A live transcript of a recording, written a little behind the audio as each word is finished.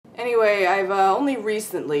Anyway, I've only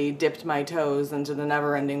recently dipped my toes into the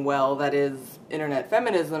never-ending well that is internet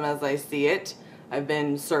feminism as I see it. I've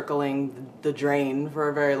been circling the drain for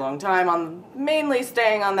a very long time, mainly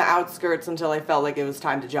staying on the outskirts until I felt like it was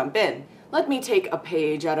time to jump in. Let me take a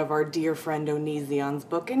page out of our dear friend Onision's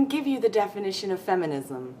book and give you the definition of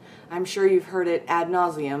feminism. I'm sure you've heard it ad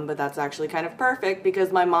nauseum, but that's actually kind of perfect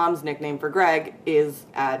because my mom's nickname for Greg is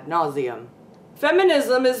ad nauseum.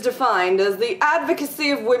 Feminism is defined as the advocacy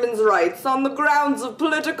of women's rights on the grounds of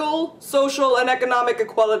political, social, and economic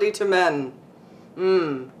equality to men.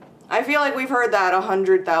 I feel like we've heard that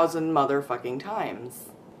 100,000 motherfucking times.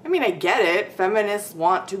 I mean, I get it. Feminists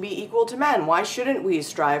want to be equal to men. Why shouldn't we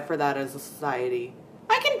strive for that as a society?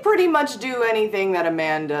 I can pretty much do anything that a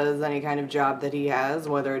man does, any kind of job that he has,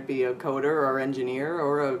 whether it be a coder or engineer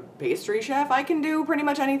or a pastry chef. I can do pretty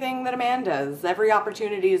much anything that a man does. Every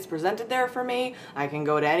opportunity is presented there for me. I can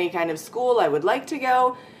go to any kind of school I would like to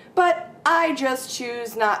go, but I just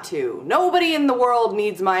choose not to. Nobody in the world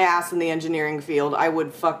needs my ass in the engineering field. I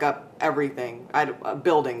would fuck up everything.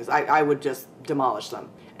 Buildings. I would just demolish them.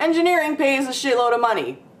 Engineering pays a shitload of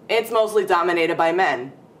money. It's mostly dominated by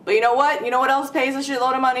men. But you know what? You know what else pays a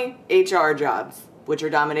shitload of money? HR jobs, which are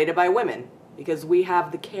dominated by women. Because we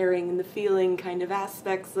have the caring and the feeling kind of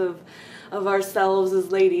aspects of ourselves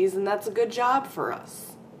as ladies, and that's a good job for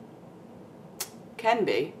us. Can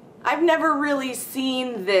be. I've never really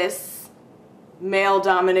seen this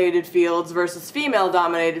male-dominated fields versus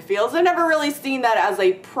female-dominated fields. I've never really seen that as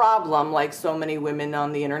a problem like so many women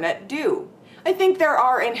on the internet do. I think there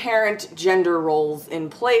are inherent gender roles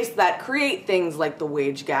in place that create things like the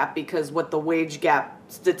wage gap, because what the wage gap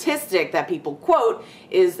statistic that people quote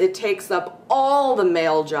is it takes up all the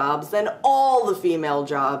male jobs and all the female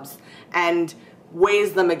jobs and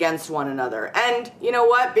weighs them against one another. And you know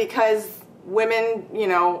what? Because women, you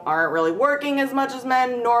know, aren't really working as much as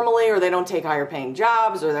men normally, or they don't take higher paying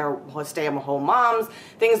jobs, or they're stay-at-home moms,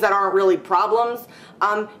 things that aren't really problems.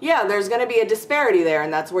 Yeah, there's going to be a disparity there,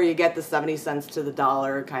 and that's where you get the 70 cents to the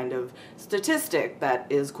dollar kind of statistic that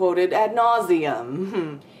is quoted ad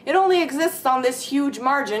nauseum. It only exists on this huge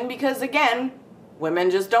margin because, again, women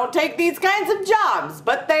just don't take these kinds of jobs,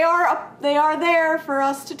 but they are there for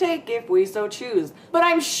us to take if we so choose. But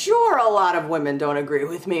I'm sure a lot of women don't agree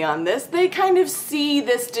with me on this. They kind of see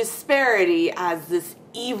this disparity as this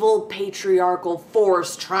evil patriarchal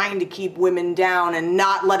force trying to keep women down and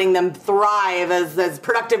not letting them thrive as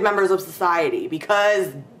productive members of society,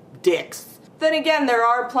 because dicks. Then again, there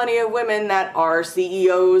are plenty of women that are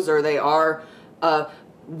CEOs, or they are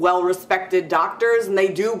well-respected doctors, and they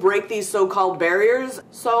do break these so-called barriers.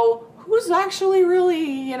 So who's actually really,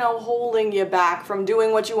 you know, holding you back from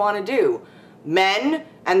doing what you want to do? Men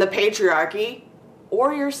and the patriarchy,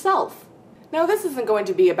 or yourself? Now, this isn't going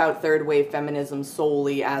to be about third-wave feminism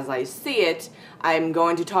solely as I see it. I'm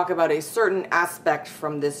going to talk about a certain aspect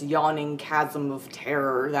from this yawning chasm of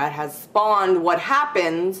terror that has spawned what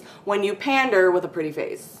happens when you pander with a pretty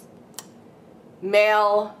face.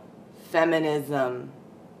 Male feminism.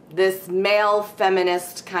 This male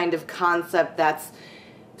feminist kind of concept that's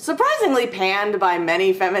surprisingly panned by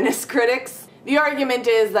many feminist critics. The argument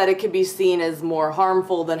is that it could be seen as more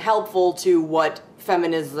harmful than helpful to what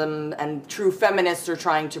feminism and true feminists are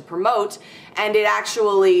trying to promote, and it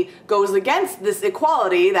actually goes against this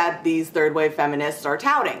equality that these third-wave feminists are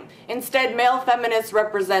touting. Instead, male feminists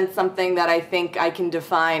represent something that I think I can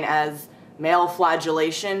define as male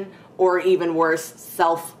flagellation, or even worse,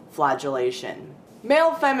 self-flagellation.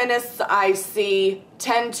 Male feminists, I see,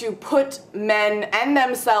 tend to put men and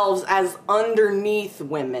themselves as underneath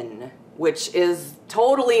women, which is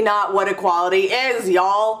totally not what equality is,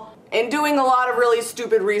 y'all. In doing a lot of really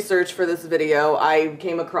stupid research for this video, I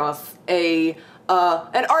came across an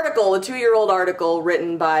article, a 2-year-old article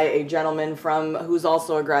written by a gentleman who's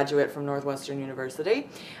also a graduate from Northwestern University.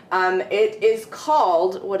 It is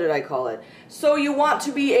called, what did I call it? So you want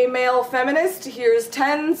to be a male feminist? Here's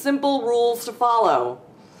 10 simple rules to follow.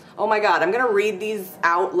 Oh my god, I'm gonna read these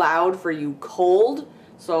out loud for you cold,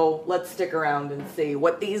 so let's stick around and see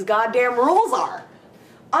what these goddamn rules are.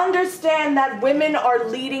 Understand that women are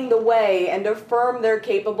leading the way and affirm their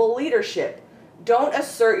capable leadership. Don't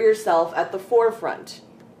assert yourself at the forefront.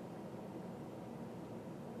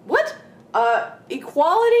 What?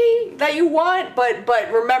 Equality that you want, but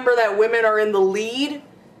remember that women are in the lead?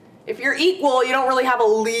 If you're equal, you don't really have a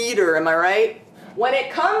leader, am I right? When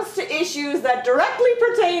it comes to issues that directly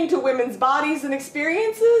pertain to women's bodies and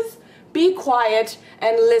experiences, be quiet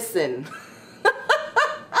and listen.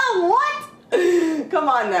 What? Come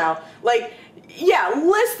on now. Like, yeah,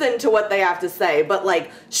 listen to what they have to say, but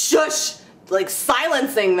like, shush like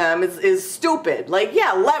silencing them is stupid. Like,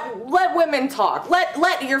 yeah, let women talk.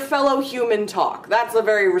 Let your fellow human talk. That's a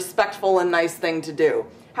very respectful and nice thing to do.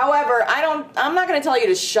 However, I'm not gonna tell you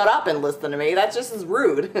to shut up and listen to me. That's just as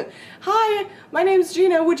rude. Hi, my name's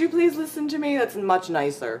Gina. Would you please listen to me? That's much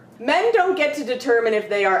nicer. Men don't get to determine if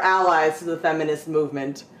they are allies to the feminist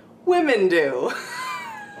movement. Women do.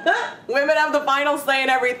 Women have the final say in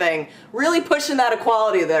everything. Really pushing that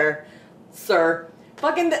equality there, sir.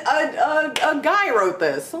 Fucking a guy wrote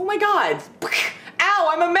this. Oh my god.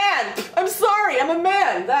 Ow, I'm a man! I'm sorry, I'm a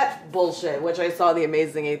man! That bullshit, which I saw The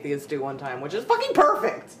Amazing Atheist do one time, which is fucking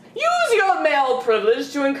perfect! Use your male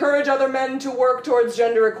privilege to encourage other men to work towards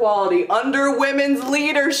gender equality under women's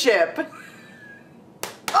leadership.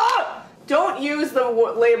 Ah! Don't use the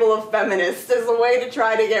label of feminist as a way to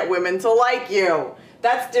try to get women to like you.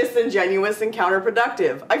 That's disingenuous and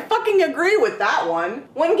counterproductive. I fucking agree with that one.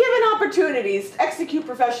 When given opportunities to execute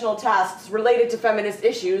professional tasks related to feminist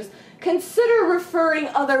issues, consider referring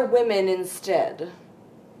other women instead.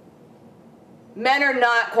 Men are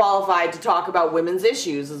not qualified to talk about women's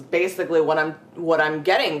issues is basically what I'm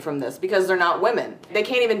getting from this, because they're not women. They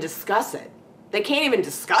can't even discuss it. They can't even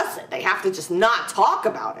discuss it. They have to just not talk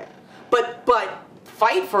about it. But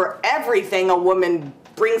fight for everything a woman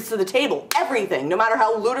brings to the table. Everything. No matter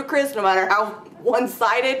how ludicrous, no matter how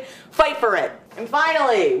one-sided, fight for it. And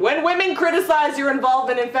finally, when women criticize your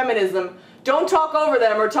involvement in feminism, don't talk over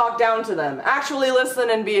them or talk down to them. Actually listen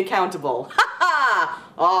and be accountable. Ha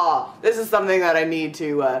ha! Oh, this is something that I need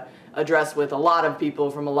to address with a lot of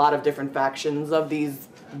people from a lot of different factions of these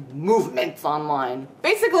movements online.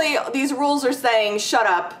 Basically, these rules are saying, shut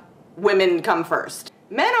up, women come first.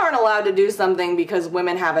 Men aren't allowed to do something because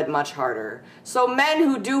women have it much harder. So men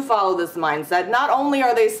who do follow this mindset, not only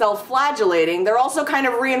are they self-flagellating, they're also kind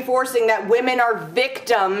of reinforcing that women are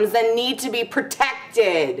victims and need to be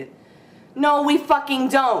protected. No, we fucking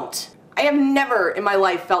don't. I have never in my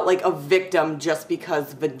life felt like a victim just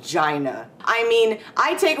because vagina. I mean,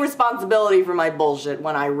 I take responsibility for my bullshit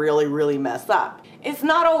when I really, really mess up. It's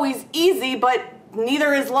not always easy, but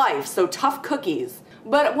neither is life, so tough cookies.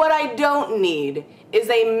 But what I don't need is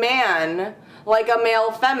a man, like a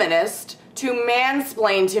male feminist, to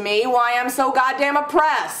mansplain to me why I'm so goddamn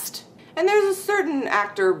oppressed. And there's a certain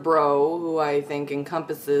actor bro who I think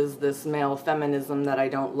encompasses this male feminism that I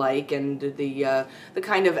don't like, and the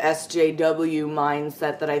kind of SJW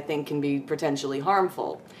mindset that I think can be potentially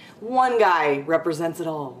harmful. One guy represents it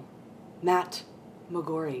all. Matt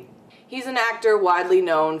McGorry. He's an actor widely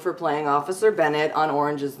known for playing Officer Bennett on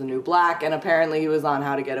Orange is the New Black, and apparently he was on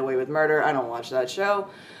How to Get Away with Murder. I don't watch that show.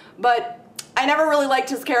 But I never really liked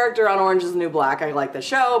his character on Orange is the New Black. I liked the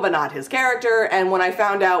show, but not his character, and when I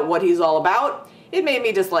found out what he's all about, it made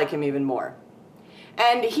me dislike him even more.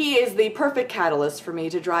 And he is the perfect catalyst for me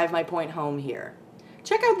to drive my point home here.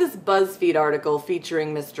 Check out this BuzzFeed article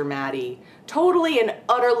featuring Mr. Maddie, totally and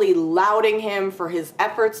utterly lauding him for his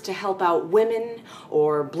efforts to help out women,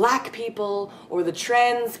 or black people, or the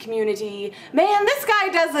trans community. Man, this guy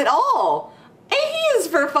does it all! And he is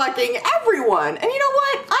for fucking everyone! And you know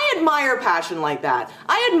what? I admire passion like that.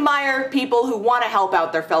 I admire people who want to help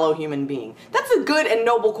out their fellow human being. That's a good and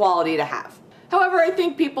noble quality to have. However, I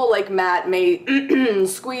think people like Matt may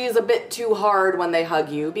squeeze a bit too hard when they hug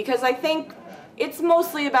you, because I think it's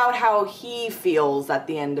mostly about how he feels at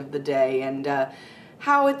the end of the day, and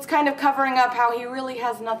how it's kind of covering up how he really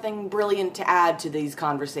has nothing brilliant to add to these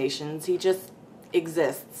conversations. He just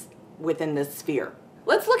exists within this sphere.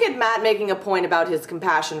 Let's look at Matt making a point about his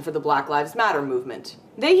compassion for the Black Lives Matter movement.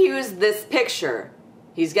 They use this picture.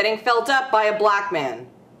 He's getting felt up by a black man.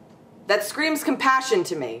 That screams compassion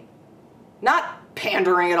to me. Not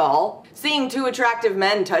pandering at all. Seeing two attractive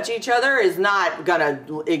men touch each other is not gonna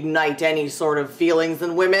ignite any sort of feelings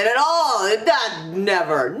in women at all. That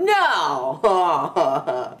never. No.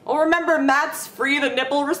 Well, remember Matt's free the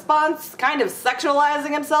nipple response? Kind of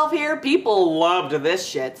sexualizing himself here? People loved this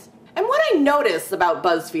shit. And what I notice about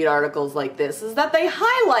BuzzFeed articles like this is that they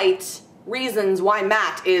highlight reasons why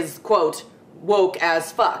Matt is, quote, woke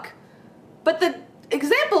as fuck. But the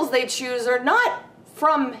examples they choose are not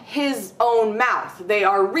from his own mouth. They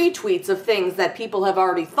are retweets of things that people have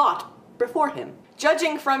already thought before him.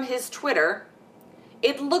 Judging from his Twitter,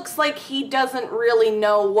 it looks like he doesn't really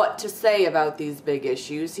know what to say about these big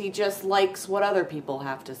issues. He just likes what other people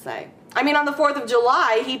have to say. I mean, on the 4th of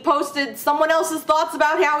July, he posted someone else's thoughts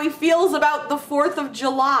about how he feels about the 4th of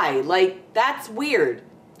July. Like, that's weird.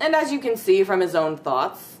 And as you can see from his own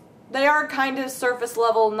thoughts, they are kind of surface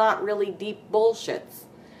level, not really deep bullshits.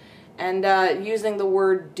 And using the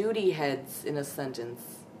word duty heads in a sentence.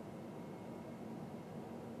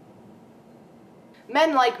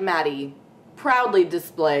 Men like Maddie proudly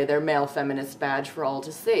display their male feminist badge for all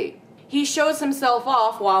to see. He shows himself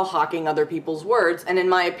off while hawking other people's words, and in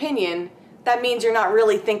my opinion, that means you're not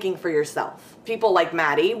really thinking for yourself. People like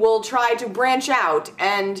Maddie will try to branch out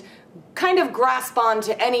and kind of grasp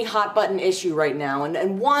onto any hot button issue right now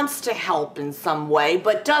and wants to help in some way,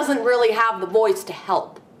 but doesn't really have the voice to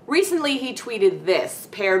help. Recently he tweeted this,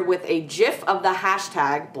 paired with a gif of the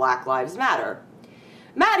hashtag Black Lives Matter.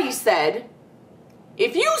 Maddie said,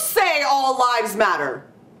 "If you say all lives matter,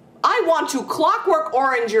 I want to clockwork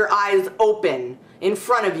orange your eyes open in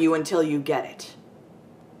front of you until you get it."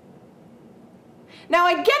 Now,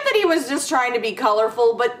 I get that he was just trying to be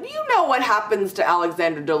colorful, but you know what happens to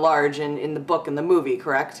Alexander Delarge in the book and the movie,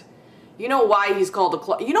 correct? You know why he's called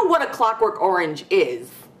you know what a clockwork orange is?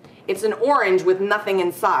 It's an orange with nothing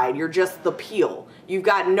inside. You're just the peel. You've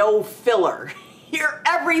got no filler.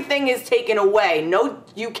 Everything is taken away. No,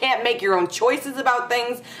 you can't make your own choices about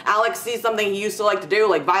things. Alex sees something he used to like to do,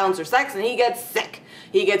 like violence or sex, and he gets sick.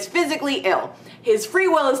 He gets physically ill. His free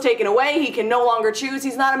will is taken away. He can no longer choose.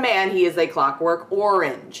 He's not a man. He is a clockwork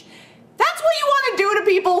orange. That's what you want to do to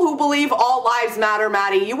people who believe all lives matter,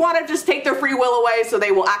 Maddie. You want to just take their free will away so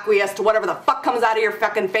they will acquiesce to whatever the fuck comes out of your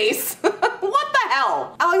fucking face? What the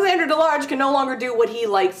hell? Alexander Delarge can no longer do what he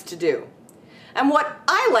likes to do. And what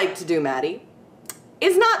I like to do, Maddie,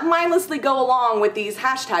 is not mindlessly go along with these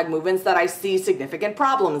hashtag movements that I see significant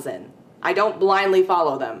problems in. I don't blindly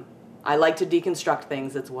follow them. I like to deconstruct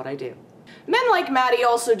things, it's what I do. Men like Maddie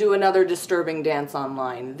also do another disturbing dance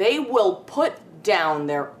online. They will put down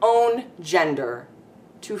their own gender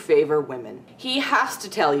to favor women. He has to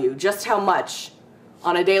tell you just how much,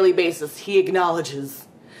 on a daily basis, he acknowledges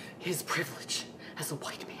his privilege as a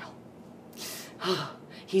white male.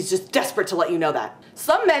 He's just desperate to let you know that.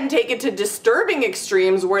 Some men take it to disturbing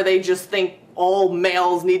extremes where they just think all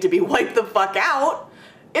males need to be wiped the fuck out.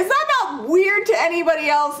 Is that not weird to anybody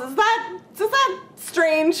else? Is that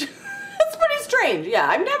strange? That's pretty strange, yeah.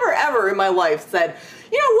 I've never ever in my life said,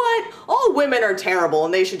 you know what, all women are terrible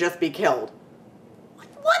and they should just be killed.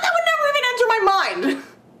 What? That would never even enter my mind.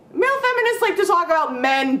 Male feminists like to talk about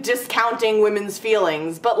men discounting women's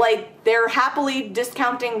feelings, but like they're happily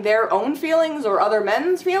discounting their own feelings or other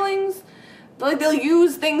men's feelings. Like they'll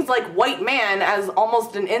use things like white man as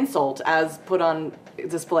almost an insult as put on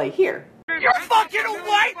display here. You're fucking a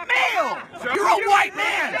white male! You're a white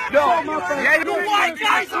man! No, the white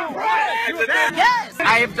guys are right! Yes!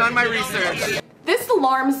 I have done my research. This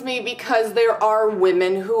alarms me because there are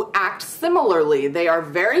women who act similarly. They are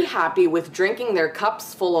very happy with drinking their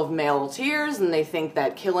cups full of male tears, and they think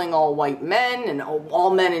that killing all white men and all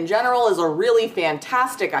men in general is a really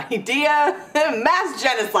fantastic idea. Mass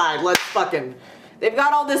genocide, let's fucking... They've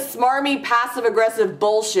got all this smarmy, passive-aggressive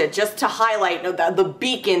bullshit just to highlight the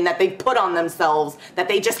beacon that they put on themselves, that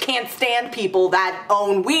they just can't stand people that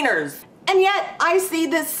own wieners. And yet, I see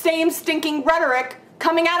this same stinking rhetoric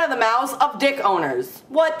coming out of the mouths of dick owners.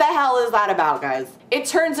 What the hell is that about, guys? It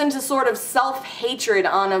turns into sort of self-hatred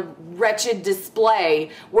on a wretched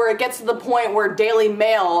display where it gets to the point where Daily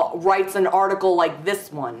Mail writes an article like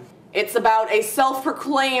this one. It's about a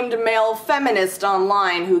self-proclaimed male feminist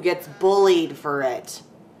online who gets bullied for it.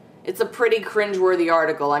 It's a pretty cringeworthy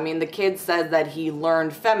article. I mean, the kid said that he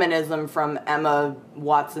learned feminism from Emma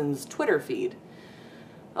Watson's Twitter feed.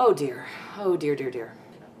 Oh dear. Oh dear, dear, dear.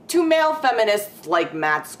 To male feminists like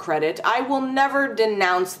Matt's credit, I will never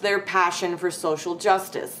denounce their passion for social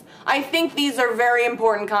justice. I think these are very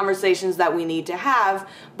important conversations that we need to have,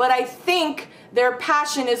 but I think their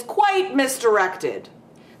passion is quite misdirected.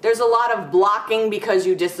 There's a lot of blocking because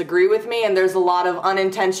you disagree with me, and there's a lot of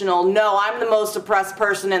unintentional, no, I'm the most oppressed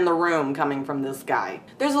person in the room coming from this guy.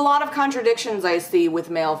 There's a lot of contradictions I see with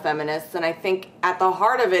male feminists, and I think at the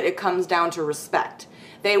heart of it, it comes down to respect.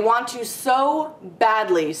 They want to so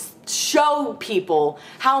badly show people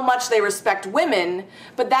how much they respect women,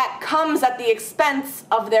 but that comes at the expense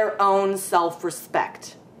of their own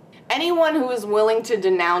self-respect. Anyone who is willing to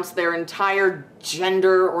denounce their entire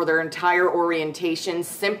gender or their entire orientation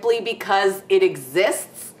simply because it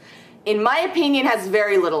exists, in my opinion, has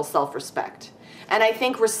very little self-respect. And I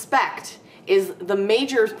think respect is the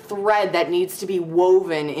major thread that needs to be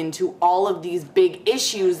woven into all of these big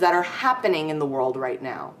issues that are happening in the world right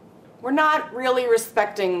now. We're not really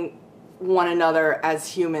respecting one another as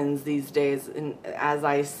humans these days, as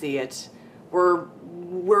I see it.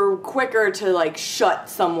 We're quicker to like shut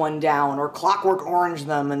someone down or clockwork orange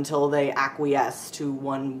them until they acquiesce to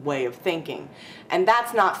one way of thinking. And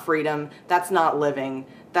that's not freedom, that's not living,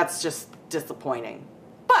 that's just disappointing.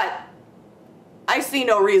 But I see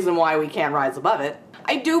no reason why we can't rise above it.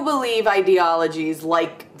 I do believe ideologies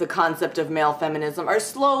like the concept of male feminism are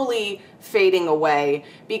slowly fading away,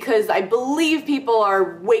 because I believe people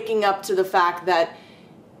are waking up to the fact that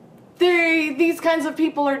these kinds of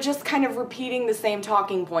people are just kind of repeating the same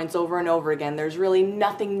talking points over and over again. There's really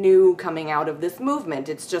nothing new coming out of this movement.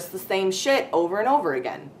 It's just the same shit over and over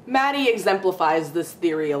again. Maddie exemplifies this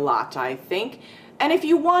theory a lot, I think. And if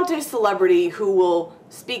you want a celebrity who will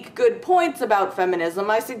speak good points about feminism,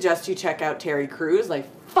 I suggest you check out Terry Crews. I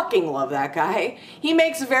fucking love that guy. He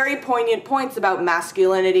makes very poignant points about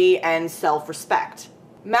masculinity and self-respect.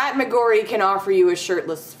 Matt McGorry can offer you a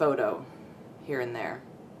shirtless photo here and there.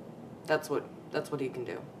 That's what he can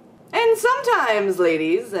do. And sometimes,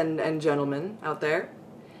 ladies and gentlemen out there,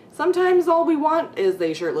 sometimes all we want is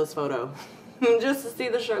a shirtless photo. Just to see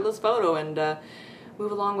the shirtless photo and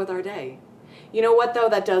move along with our day. You know what though,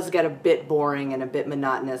 that does get a bit boring and a bit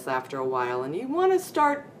monotonous after a while, and you want to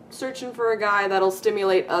start searching for a guy that'll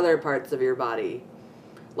stimulate other parts of your body.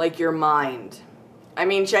 Like your mind. I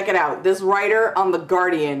mean, check it out. This writer on The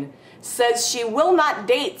Guardian says she will not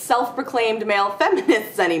date self-proclaimed male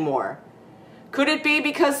feminists anymore. Could it be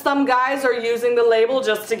because some guys are using the label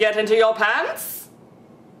just to get into your pants?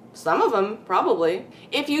 Some of them, probably.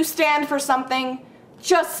 If you stand for something,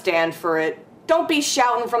 just stand for it. Don't be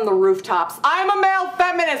shouting from the rooftops, "I'm a male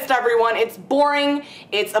feminist, everyone!" It's boring,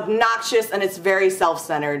 it's obnoxious, and it's very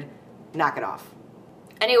self-centered. Knock it off.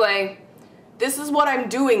 Anyway, this is what I'm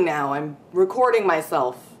doing now. I'm recording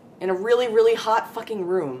myself in a really, really hot fucking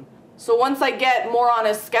room. So once I get more on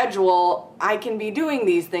a schedule, I can be doing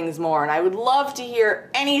these things more, and I would love to hear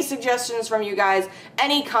any suggestions from you guys,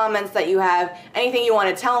 any comments that you have, anything you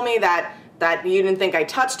want to tell me that you didn't think I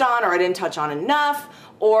touched on or I didn't touch on enough,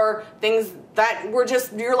 or things that were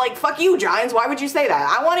just, you're like, fuck you, Giants, why would you say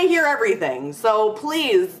that? I want to hear everything. So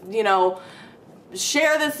please, you know,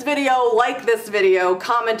 share this video, like this video,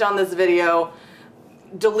 comment on this video,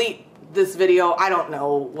 delete this video. I don't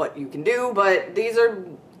know what you can do, but these are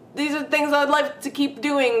things I'd like to keep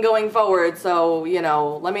doing going forward, so, you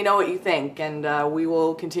know, let me know what you think, and we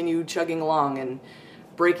will continue chugging along and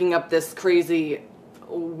breaking up this crazy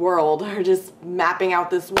world, or just mapping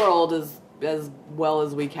out this world as well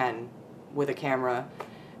as we can with a camera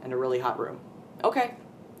and a really hot room. Okay,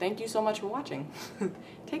 thank you so much for watching.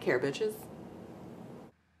 Take care, bitches.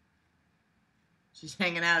 She's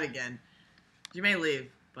hanging out again. She may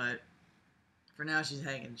leave, but for now she's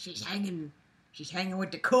hanging. She's hanging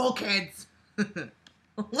with the cool kids. Look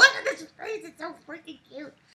at this face, it's so freaking cute.